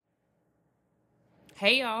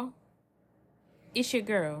Hey y'all, it's your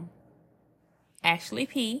girl, Ashley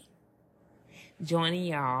P, joining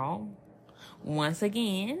y'all once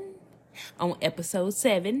again on episode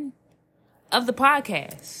 7 of the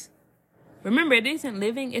podcast. Remember, it isn't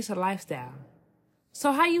living, it's a lifestyle.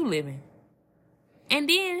 So how you living? And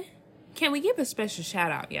then, can we give a special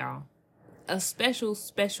shout out, y'all? A special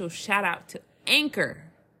shout out to Anchor.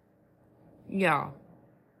 Y'all,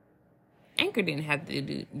 Anchor didn't have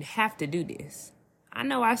to do this. I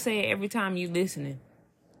know I say it every time you listening,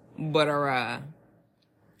 but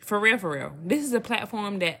for real, this is a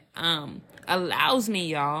platform that allows me,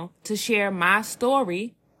 y'all, to share my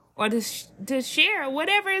story or to share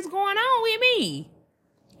whatever is going on with me,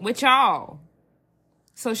 with y'all.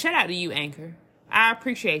 So shout out to you, Anchor. I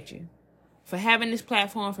appreciate you for having this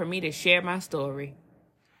platform for me to share my story.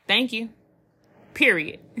 Thank you.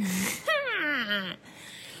 Period.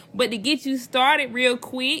 But to get you started real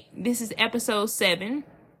quick, this is episode 7.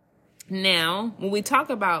 Now, when we talk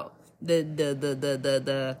about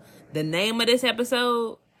the name of this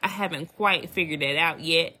episode, I haven't quite figured that out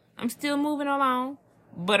yet. I'm still moving along,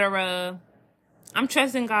 but I'm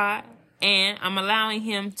trusting God and I'm allowing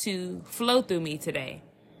Him to flow through me today.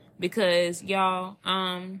 Because y'all,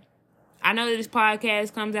 I know that this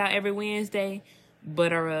podcast comes out every Wednesday,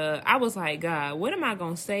 but I was like, God, what am I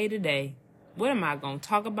gonna say today? What am I gonna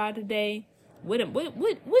talk about today? What you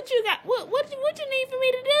got? What you need for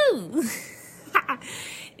me to do?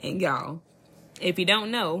 And y'all, if you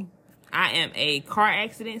don't know, I am a car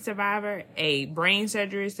accident survivor, a brain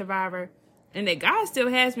surgery survivor, and that God still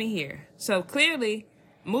has me here. So clearly,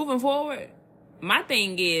 moving forward, my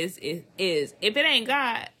thing is if it ain't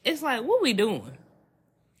God, it's like, what we doing?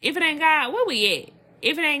 If it ain't God, where we at?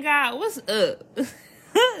 If it ain't God, what's up?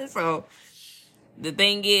 So the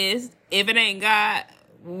thing is, if it ain't God,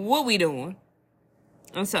 what we doing?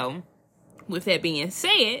 And so, with that being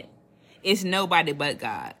said, it's nobody but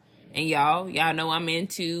God. And y'all know I'm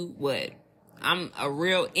into what? I'm a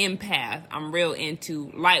real empath. I'm real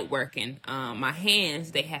into light working. My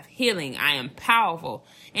hands, they have healing. I am powerful.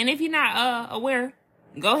 And if you're not aware,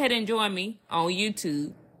 go ahead and join me on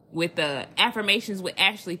YouTube with the Affirmations with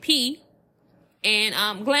Ashley P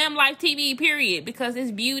and Glam Life TV, period, because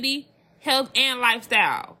it's beauty, health, and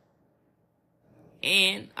lifestyle.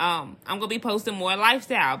 And I'm gonna be posting more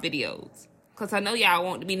lifestyle videos because I know y'all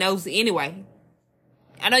want to be nosy anyway.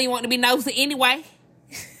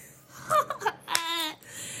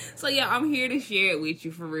 So yeah, I'm here to share it with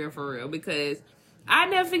you for real, because I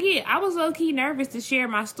never forget, I was low-key nervous to share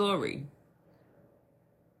my story.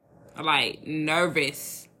 Like,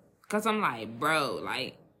 nervous. Because I'm like, bro,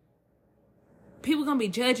 like, people gonna be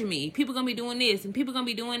judging me. People gonna be doing this and people gonna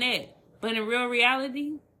be doing that. But in real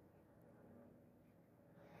reality,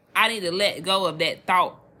 I need to let go of that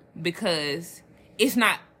thought because it's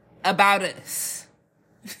not about us.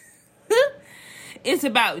 It's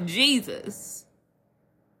about Jesus.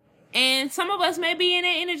 And some of us may be in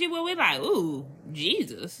that energy where we're like, ooh,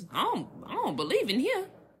 Jesus, I don't believe in him.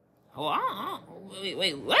 Oh,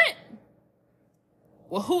 wait, what?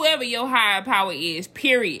 Well, whoever your higher power is,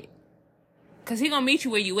 period. Because he gonna meet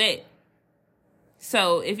you where you at.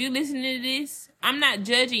 So if you're listening to this, I'm not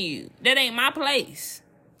judging you. That ain't my place.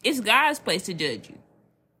 It's God's place to judge you.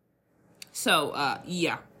 So,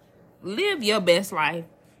 yeah. Live your best life.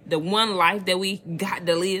 The one life that we got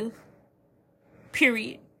to live.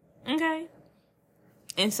 Period. Okay?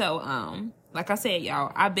 And so, like I said,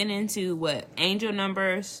 y'all, I've been into angel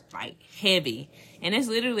numbers, like, heavy. And it's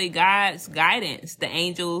literally God's guidance, the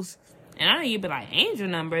angels. And I know you'd be like, angel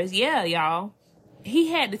numbers? Yeah, y'all. He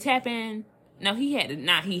had to tap in. No, he had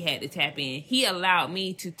to tap in. He allowed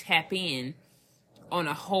me to tap in on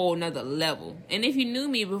a whole nother level. And if you knew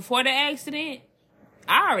me before the accident,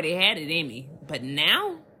 I already had it in me. But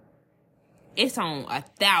now, it's on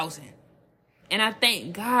 1,000. And I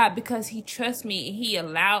thank God because he trusts me and he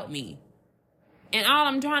allowed me. And all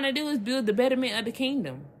I'm trying to do is build the betterment of the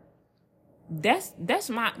kingdom. That's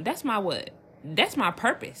my what? That's my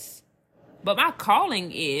purpose. But my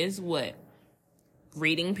calling is what?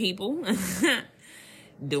 Reading people,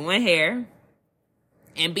 doing hair,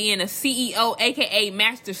 and being a CEO, aka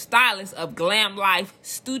master stylist of Glam Life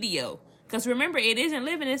Studio. Because remember, it isn't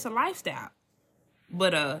living, it's a lifestyle.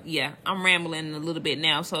 But yeah, I'm rambling a little bit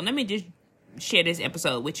now. So let me just share this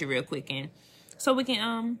episode with you real quick, and so we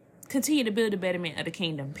can continue to build the betterment of the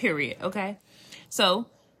kingdom, period. Okay? So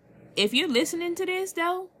if you're listening to this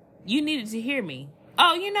though, you needed to hear me.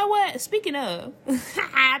 Oh, you know what? Speaking of,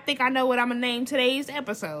 I think I know what I'm going to name today's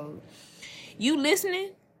episode. You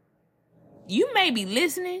listening? You may be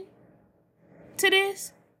listening to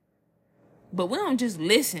this, but we don't just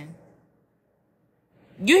listen.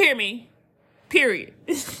 You hear me? Period.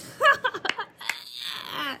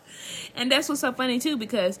 And that's what's so funny too,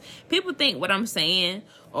 because people think what I'm saying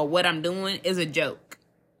or what I'm doing is a joke.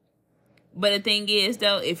 But the thing is,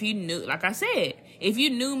 though, if you knew, like I said, if you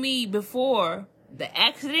knew me before the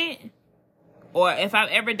accident, or if I've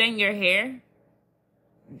ever done your hair,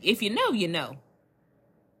 if you know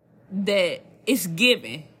that it's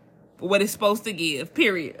giving what it's supposed to give,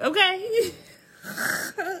 period. Okay?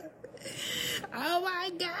 Oh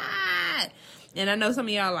my God. And I know some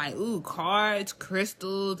of y'all like, ooh, cards,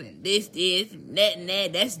 crystals, and this, and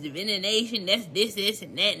that. That's divination. That's this,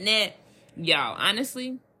 and that. Y'all,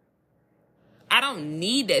 honestly, I don't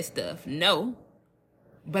need that stuff. No.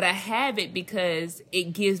 But I have it because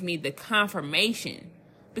it gives me the confirmation.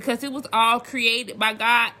 Because it was all created by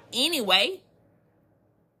God anyway.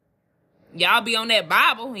 Y'all be on that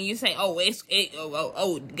Bible and you say, God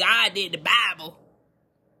did the Bible.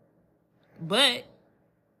 But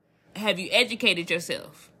have you educated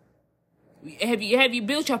yourself? Have you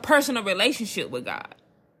built your personal relationship with God?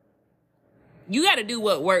 You got to do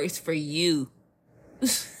what works for you.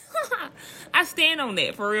 I stand on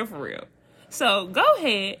that, for real. So go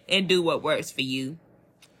ahead and do what works for you.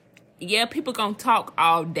 Yeah, people gonna talk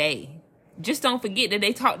all day. Just don't forget that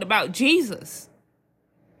they talked about Jesus.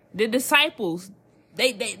 The disciples,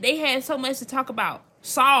 they had so much to talk about.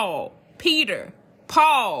 Saul, Peter,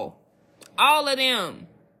 Paul, all of them.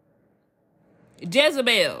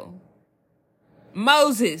 Jezebel,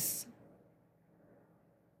 Moses.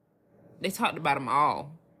 They talked about them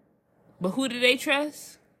all. But who did they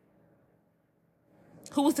trust?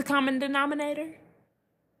 Who was the common denominator?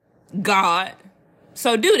 God.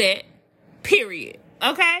 So do that. Period.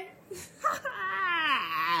 Okay?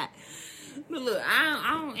 But look,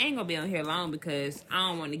 I ain't gonna be on here long because I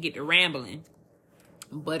don't want to get to rambling.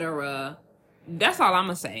 But that's all I'm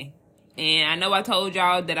gonna say. And I know I told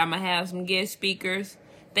y'all that I'm gonna have some guest speakers.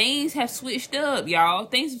 Things have switched up, y'all.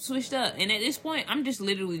 Things have switched up. And at this point, I'm just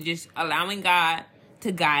literally just allowing God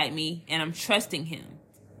to guide me, and I'm trusting him.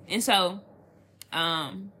 And so,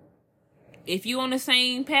 if you on the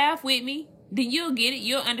same path with me, then you'll get it,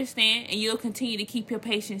 you'll understand, and you'll continue to keep your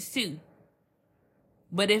patience too.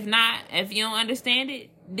 But if not, if you don't understand it,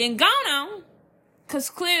 then go on. Because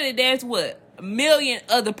clearly there's a million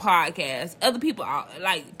other podcasts. Other people,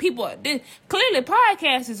 clearly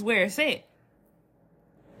podcasts is where it's at.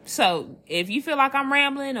 So if you feel like I'm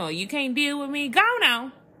rambling or you can't deal with me, go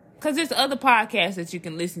on. Because there's other podcasts that you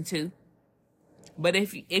can listen to. But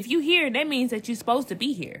if you hear, that means that you're supposed to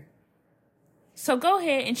be here. So go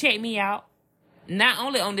ahead and check me out. Not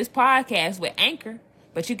only on this podcast with Anchor,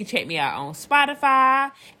 but you can check me out on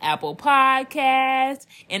Spotify, Apple Podcasts,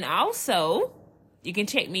 and also you can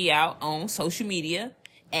check me out on social media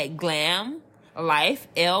at Glam Life,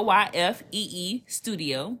 LYFEE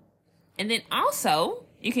Studio. And then also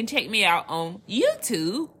you can check me out on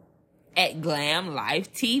YouTube at Glam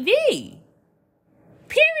Life TV.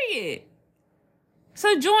 Period.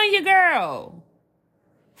 So join your girl.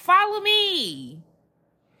 Follow me.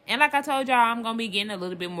 And like I told y'all, I'm going to be getting a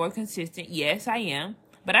little bit more consistent. Yes, I am.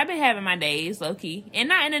 But I've been having my days, low-key. And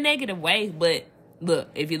not in a negative way, but look,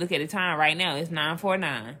 if you look at the time right now, it's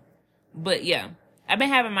 9:49. But yeah, I've been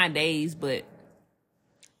having my days, but,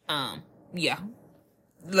 yeah.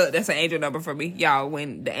 Look, that's an angel number for me. Y'all,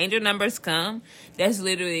 when the angel numbers come, that's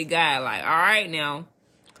literally God, like, all right now,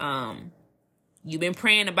 you've been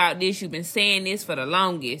praying about this, you've been saying this for the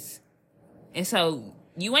longest. And so,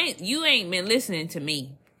 you ain't been listening to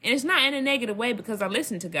me. And it's not in a negative way because I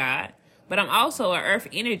listen to God. But I'm also an earth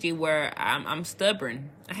energy where I'm stubborn.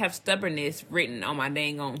 I have stubbornness written on my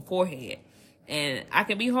dang on forehead. And I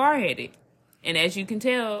can be hard-headed. And as you can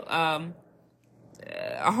tell,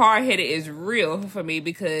 hard-headed is real for me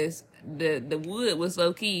because the wood was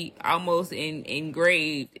low-key almost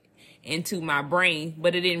engraved into my brain,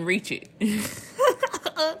 but it didn't reach it.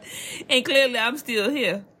 And clearly I'm still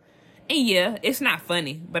here. And yeah, it's not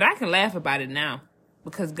funny, but I can laugh about it now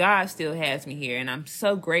because God still has me here, and I'm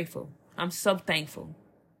so grateful. I'm so thankful.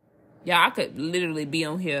 Y'all, I could literally be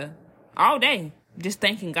on here all day just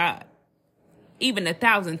thanking God. Even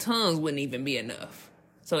 1,000 tongues wouldn't even be enough.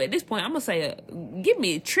 So at this point, I'm going to say, give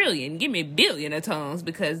me 1 trillion, give me 1 billion of tongues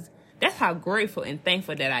because that's how grateful and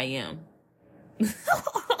thankful that I am.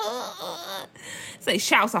 Say,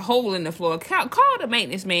 shouts a hole in the floor. Call the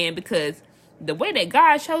maintenance man because the way that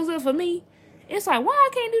God shows up for me, it's like, why I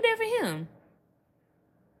can't do that for him?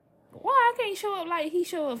 Why I can't show up like he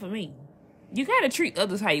show up for me? You got to treat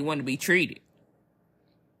others how you want to be treated.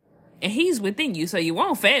 And he's within you, so you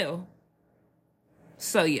won't fail.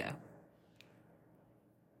 So, yeah.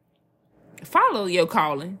 Follow your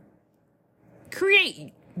calling.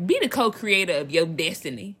 Create Be the co-creator of your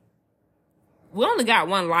destiny. We only got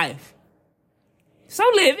one life. So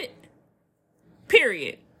live it.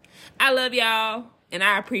 Period. I love y'all, and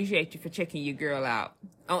I appreciate you for checking your girl out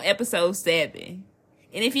on episode 7.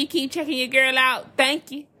 And if you keep checking your girl out,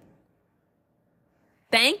 thank you.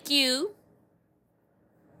 Thank you.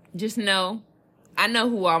 Just know, I know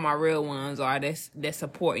who all my real ones are that's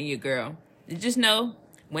supporting your girl. Just know,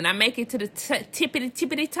 when I make it to the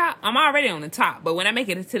tippity top, I'm already on the top, but when I make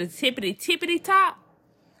it to the tippity top,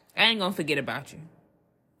 I ain't gonna forget about you.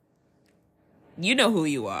 You know who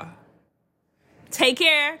you are. Take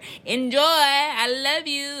care. Enjoy. I love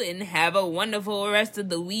you. And have a wonderful rest of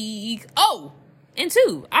the week. Oh, and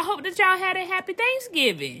 2, I hope that y'all had a happy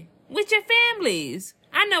Thanksgiving with your families.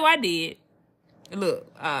 I know I did.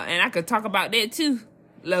 Look, and I could talk about that too,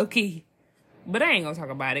 low key. But I ain't gonna talk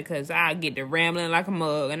about it because I get to rambling like a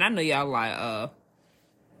mug. And I know y'all like, I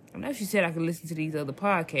know she said I could listen to these other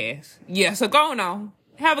podcasts. Yeah, so go on.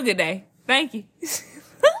 Have a good day. Thank you.